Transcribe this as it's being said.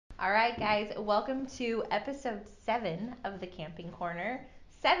All right, guys, welcome to episode 7 of the Camping Corner.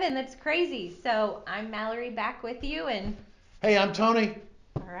 7, that's crazy. So I'm Mallory back with you, and Hey, I'm Tony.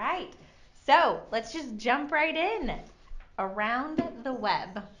 all right. So let's just jump right in. Around the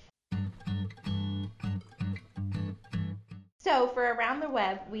web. So for Around the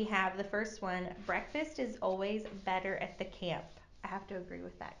Web, we have the first one. Breakfast is always better at the camp. I have to agree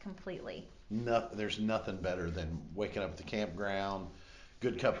with that completely. There's nothing better than waking up at the campground,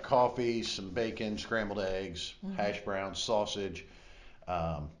 good cup of coffee, some bacon, scrambled eggs, hash browns, sausage.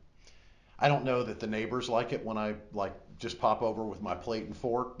 Um, I don't know that the neighbors like it when I just pop over with my plate and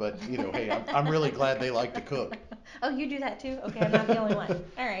fork, but hey, I'm really glad they like to cook. Oh, you do that too? Okay, I'm not the only one.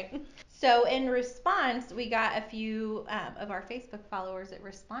 All right. So in response, we got a few of our Facebook followers that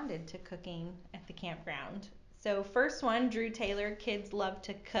responded to cooking at the campground. So first one, Drew Taylor, kids love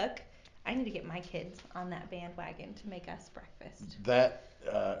to cook. I need to get my kids on that bandwagon to make us breakfast. That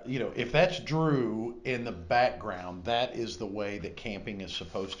if that's Drew in the background, that is the way that camping is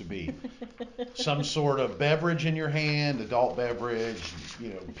supposed to be. Some sort of beverage in your hand, adult beverage,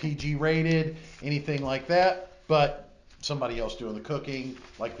 PG rated, anything like that, but somebody else doing the cooking,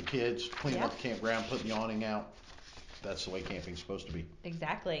 like the kids, cleaning up the campground, putting the awning out. That's the way camping's supposed to be.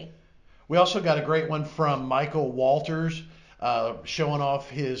 Exactly. We also got a great one from Michael Walters, showing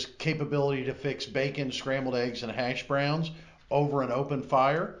off his capability to fix bacon, scrambled eggs, and hash browns over an open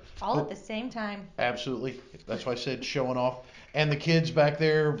fire. All at the same time. Absolutely. That's why I said showing off. And the kids back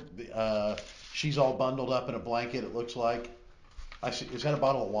there, she's all bundled up in a blanket, it looks like. I see. Is that a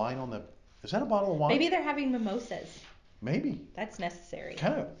bottle of wine on the? Is that a bottle of wine? Maybe they're having mimosas. Maybe. That's necessary.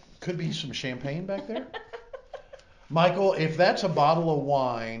 Kind of. Could be some champagne back there. Michael, if that's a bottle of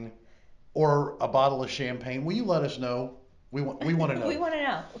wine or a bottle of champagne, will you let us know? We want to know. We want to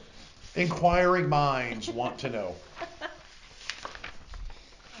know. Inquiring minds want to know.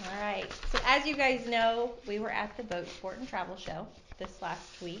 All right. So as you guys know, we were at the Boat Sport and Travel Show this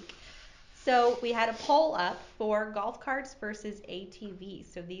last week. So we had a poll up for golf carts versus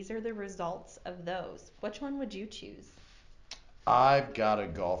ATVs. So these are the results of those. Which one would you choose? I've got a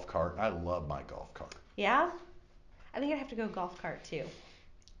golf cart. I love my golf cart. Yeah? I think I'd have to go golf cart too.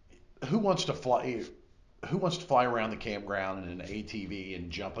 Who wants to fly? Who wants to fly around the campground in an ATV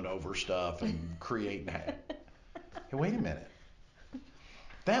and jumping over stuff and creating? Hey, wait a minute.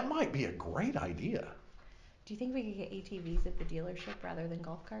 That might be a great idea. Do you think we could get ATVs at the dealership rather than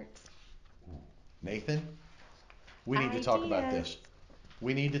golf carts? Nathan, we need to talk about this.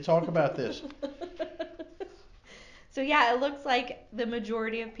 We need to talk about this. So yeah, it looks like the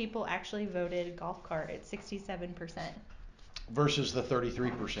majority of people actually voted golf cart at 67%. Versus the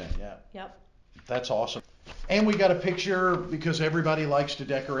 33%, yeah. Yep. That's awesome. And we got a picture because everybody likes to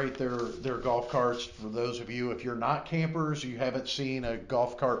decorate their golf carts. For those of you, if you're not campers, you haven't seen a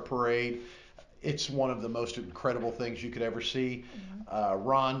golf cart parade, it's one of the most incredible things you could ever see.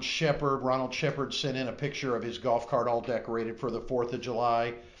 Ronald Shepard sent in a picture of his golf cart all decorated for the 4th of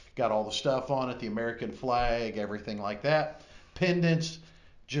July. Got all the stuff on it, the American flag, everything like that. Pendants,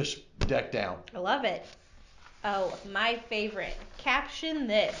 just decked out. I love it. Oh, my favorite. Caption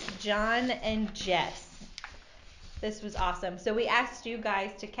this, John and Jess. This was awesome. So we asked you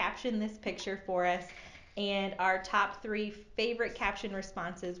guys to caption this picture for us, and our top 3 favorite caption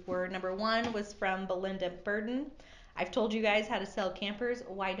responses were: number 1 was from Belinda Burden. I've told you guys how to sell campers.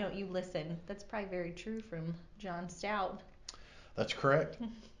 Why don't you listen? That's probably very true from John Stout. That's correct.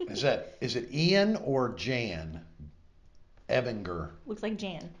 Is it Ian or Jan Evinger? Looks like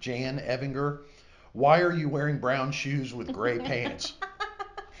Jan. Jan Evinger. Why are you wearing brown shoes with gray pants?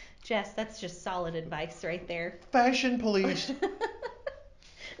 Jess, that's just solid advice right there. Fashion police.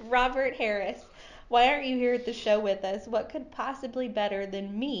 Robert Harris. Why aren't you here at the show with us? What could possibly better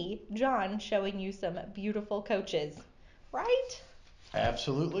than me, John, showing you some beautiful coaches? Right?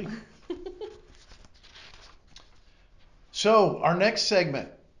 Absolutely. So, our next segment,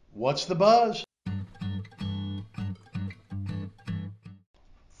 what's the buzz?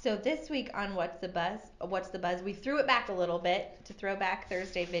 So this week on What's the Buzz, we threw it back a little bit to throwback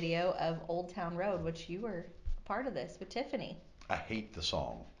Thursday video of Old Town Road, which you were a part of this with Tiffany. I hate the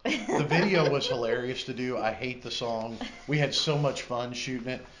song. The video was hilarious to do. I hate the song. We had so much fun shooting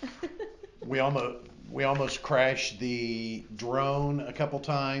it. We almost crashed the drone a couple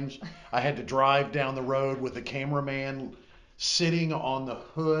times. I had to drive down the road with the cameraman sitting on the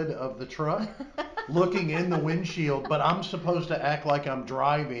hood of the truck, looking in the windshield, but I'm supposed to act like I'm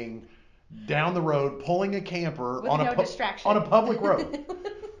driving down the road, pulling a camper with no distraction on a public road.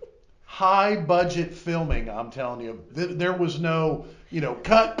 High budget filming, I'm telling you. There was no,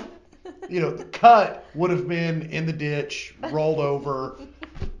 cut. The cut would have been in the ditch, rolled over.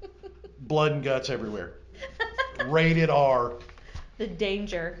 blood and guts everywhere. Rated R. The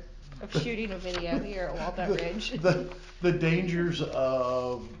danger of shooting a video here at Walnut Ridge. The dangers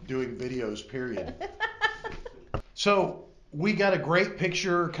of doing videos, period. So we got a great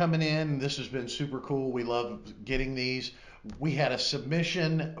picture coming in. This has been super cool. We love getting these. We had a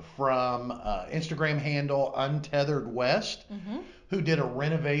submission from Instagram handle Untethered West, who did a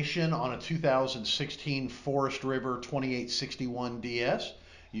renovation on a 2016 Forest River 2861 DS.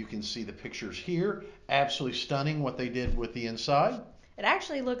 You can see the pictures here. Absolutely stunning what they did with the inside. It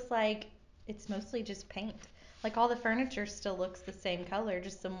actually looks like it's mostly just paint. Like all the furniture still looks the same color,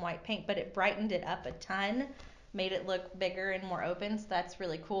 just some white paint, but it brightened it up a ton, made it look bigger and more open, so that's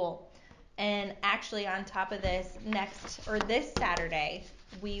really cool. And actually on top of this, this Saturday,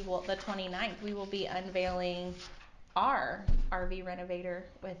 the 29th, we will be unveiling our RV renovator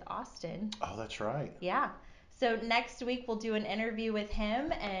with Austin. Oh, that's right. Yeah. So next week we'll do an interview with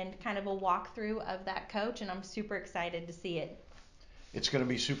him and kind of a walkthrough of that coach, and I'm super excited to see it. It's going to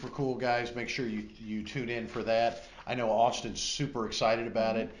be super cool, guys. Make sure you tune in for that. I know Austin's super excited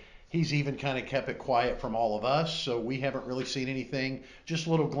about it. He's even kind of kept it quiet from all of us, so we haven't really seen anything. Just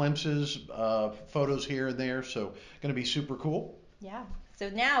little glimpses, photos here and there, so going to be super cool. Yeah. So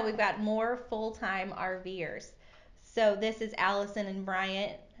now we've got more full-time RVers. So this is Allison and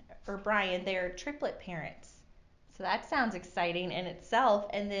Brian. They're triplet parents. So that sounds exciting in itself.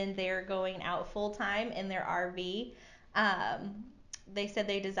 And then they're going out full-time in their RV. They said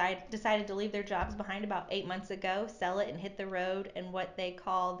they decided to leave their jobs behind about 8 months ago, sell it and hit the road in what they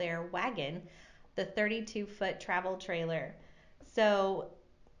call their wagon, the 32-foot travel trailer. So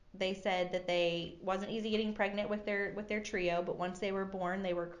they said that they wasn't easy getting pregnant with their trio, but once they were born,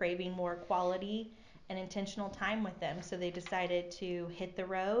 they were craving more quality and intentional time with them. So they decided to hit the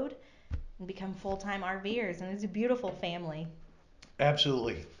road and become full-time RVers, and it's a beautiful family.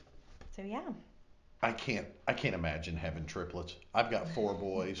 Absolutely. So yeah. I can't imagine having triplets. I've got 4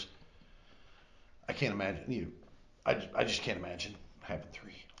 boys. I can't imagine I just can't imagine having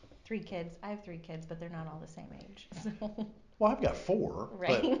 3. 3 kids. I have 3 kids, but they're not all the same age. So. Well, I've got 4,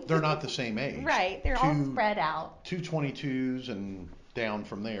 right. But they're not the same age. Right. They're all spread out. 2 22s and down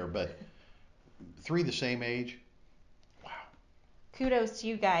from there, but 3 the same age. Wow. Kudos to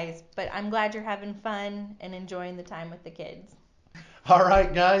you guys, but I'm glad you're having fun and enjoying the time with the kids. All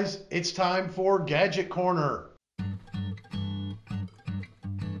right, guys, it's time for Gadget Corner.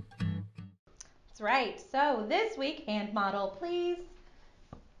 That's right. So this week, hand model, please.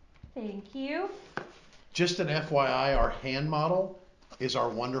 Thank you. Just an FYI, our hand model is our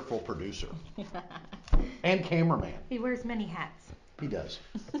wonderful producer and cameraman. He wears many hats. He does.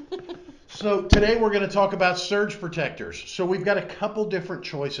 So today we're going to talk about surge protectors. So we've got a couple different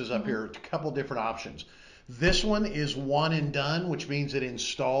choices up here, a couple different options. This one is one and done, which means it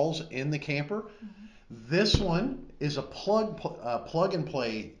installs in the camper. This one is a plug and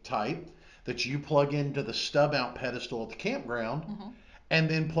play type that you plug into the stub out pedestal at the campground and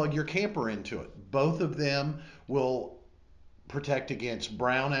then plug your camper into it. Both of them will protect against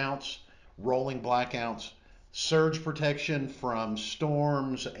brownouts, rolling blackouts, surge protection from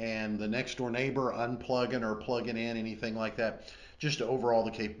storms and the next door neighbor unplugging or plugging in, anything like that. Just overall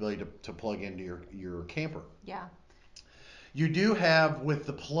the capability to plug into your camper. Yeah. You do have, with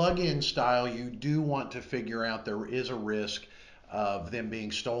the plug-in style, you do want to figure out there is a risk of them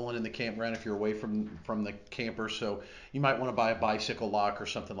being stolen in the campground if you're away from the camper. So you might want to buy a bicycle lock or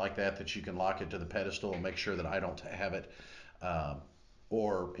something like that you can lock it to the pedestal and make sure that I don't have it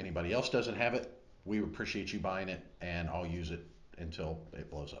or anybody else doesn't have it. We appreciate you buying it, and I'll use it until it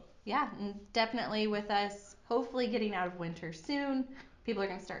blows up. Yeah, and definitely with us hopefully getting out of winter soon, people are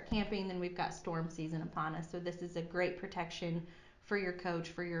going to start camping, then we've got storm season upon us. So this is a great protection for your coach,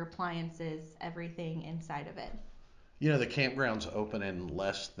 for your appliances, everything inside of it. You know, the campground's open in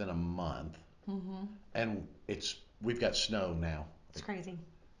less than a month, and we've got snow now. It's crazy.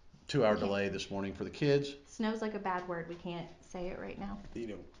 2-hour delay this morning for the kids. Snow's like a bad word. We can't say it right now. You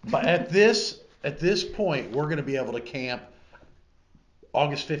know, but at this point, we're going to be able to camp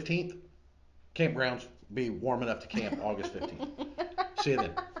August 15th. Campgrounds be warm enough to camp August 15th. See you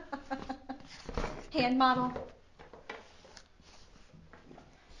then. Hand model.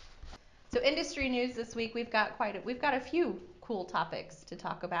 So industry news this week, we've got a few cool topics to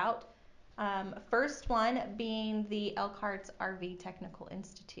talk about. First one being the Elkhart's RV Technical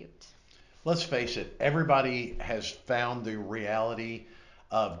Institute. Let's face it, everybody has found the reality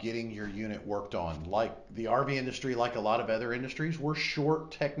of getting your unit worked on. Like the RV industry, like a lot of other industries, we're short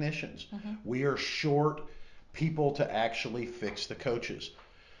technicians. We are short people to actually fix the coaches.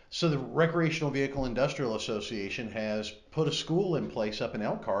 So the Recreational Vehicle Industrial Association has put a school in place up in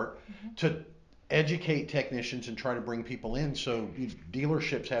Elkhart to educate technicians and try to bring people in, so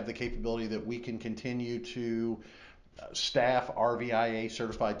dealerships have the capability that we can continue to staff RVIA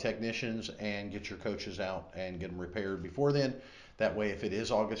certified technicians and get your coaches out and get them repaired before then. That way, if it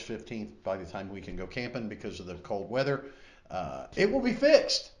is August 15th, by the time we can go camping because of the cold weather, it will be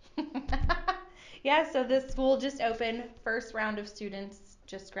fixed. Yeah, so the school just opened. First round of students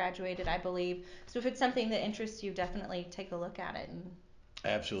just graduated, I believe. So if it's something that interests you, definitely take a look at it and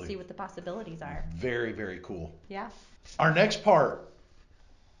Absolutely. see what the possibilities are. Very, very cool. Yeah. Our next part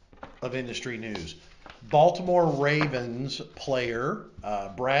of industry news. Baltimore Ravens player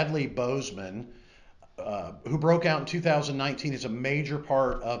Bradley Bozeman, who broke out in 2019, is a major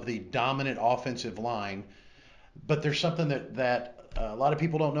part of the dominant offensive line. But there's something that a lot of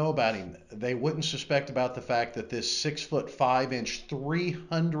people don't know about him. They wouldn't suspect about the fact that this 6'5",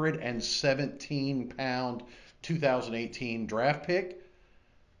 317-pound 2018 draft pick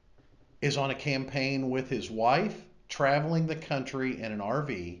is on a campaign with his wife, traveling the country in an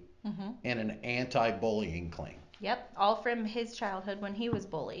RV, and an anti-bullying claim. Yep, all from his childhood when he was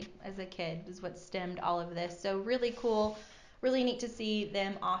bullied as a kid is what stemmed all of this. So really cool, really neat to see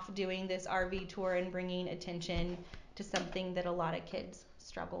them off doing this RV tour and bringing attention to something that a lot of kids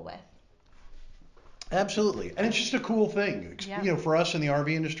struggle with. Absolutely, and it's just a cool thing. Yeah. You know, for us in the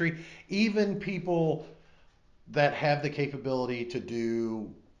RV industry, even people that have the capability to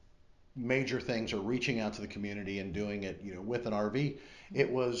do major things are reaching out to the community and doing it, you know, with an RV. It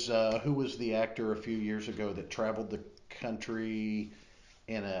was who was the actor a few years ago that traveled the country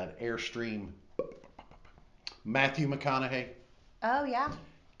in an Airstream? Matthew McConaughey Oh, yeah.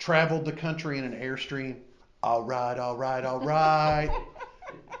 traveled the country in an Airstream. All right, all right, all right.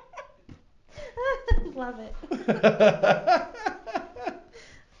 Love it.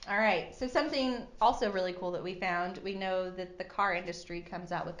 All right, so something also really cool that we found, we know that the car industry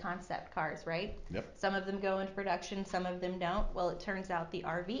comes out with concept cars, right? Yep. Some of them go into production, some of them don't. Well, it turns out the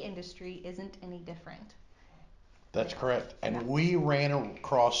RV industry isn't any different. That's correct. And Yeah. we ran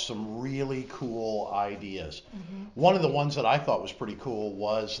across some really cool ideas. One of the ones that I thought was pretty cool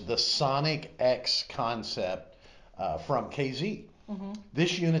was the Sonic X concept from KZ.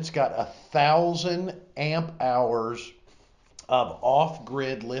 This unit's got 1,000 amp hours of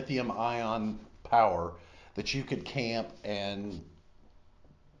off-grid lithium-ion power that you could camp and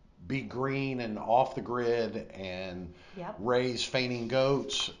be green and off the grid and Yep. raise fainting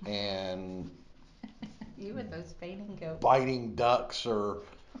goats and You and those fainting goats. biting ducks or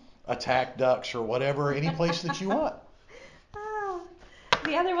attack ducks or whatever, any place that you want. Ah.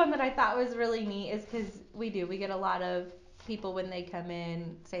 The other one that I thought was really neat is because we get a lot of people when they come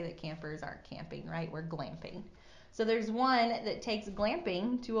in say that campers aren't camping, right? We're glamping. So there's one that takes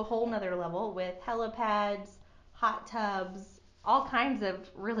glamping to a whole nother level with helipads, hot tubs, all kinds of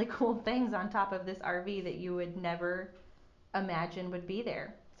really cool things on top of this RV that you would never imagine would be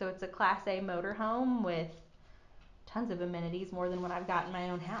there. So it's a Class A motorhome with tons of amenities, more than what I've got in my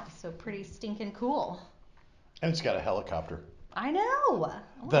own house. So pretty stinking cool. And it's got a helicopter. I know.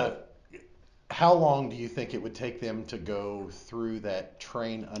 How long do you think it would take them to go through that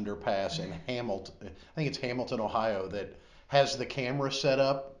train underpass in Hamilton? I think it's Hamilton, Ohio, that has the camera set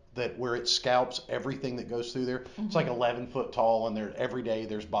up that where it scalps everything that goes through there. It's like 11 foot tall, and there every day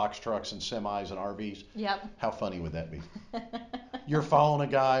there's box trucks and semis and RVs. Yep. How funny would that be? You're following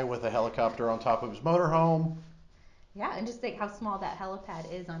a guy with a helicopter on top of his motorhome. Yeah, and just think how small that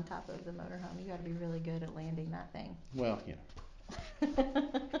helipad is on top of the motorhome. You got to be really good at landing that thing. Well, yeah.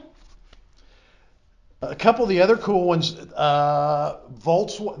 A couple of the other cool ones, the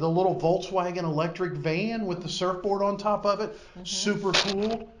little Volkswagen electric van with the surfboard on top of it, super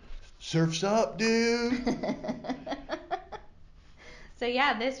cool. Surf's up, dude. So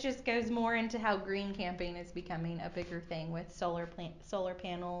yeah, this just goes more into how green camping is becoming a bigger thing with solar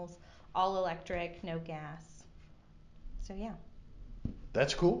panels, all electric, no gas. So yeah.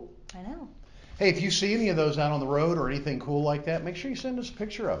 That's cool. I know. Hey, if you see any of those out on the road or anything cool like that, make sure you send us a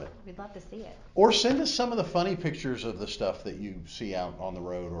picture of it. We'd love to see it. Or send us some of the funny pictures of the stuff that you see out on the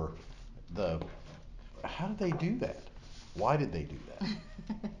road, or how did they do that? Why did they do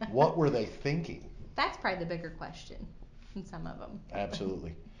that? What were they thinking? That's probably the bigger question in some of them.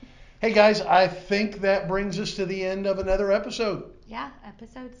 Absolutely. Hey guys, I think that brings us to the end of another episode. Yeah,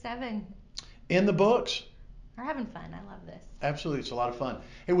 episode 7. In the books. We're having fun. I love this. Absolutely, it's a lot of fun.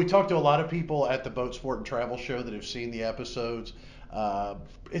 Hey, we talked to a lot of people at the Boat Sport and Travel Show that have seen the episodes.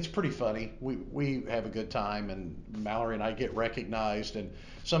 It's pretty funny. We have a good time, and Mallory and I get recognized, and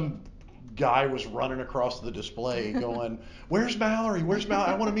some guy was running across the display going, "Where's Mallory? Where's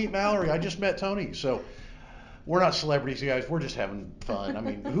Mallory? I want to meet Mallory. I just met Tony." So we're not celebrities, you guys. We're just having fun. I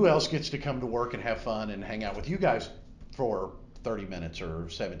mean, who else gets to come to work and have fun and hang out with you guys for 30 minutes or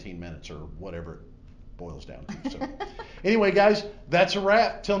 17 minutes or whatever it boils down to? So anyway, guys, that's a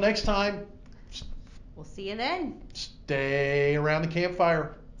wrap. Till next time, We'll see you then. stay around the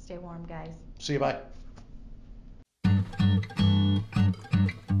campfire. Stay warm, guys. See you, bye.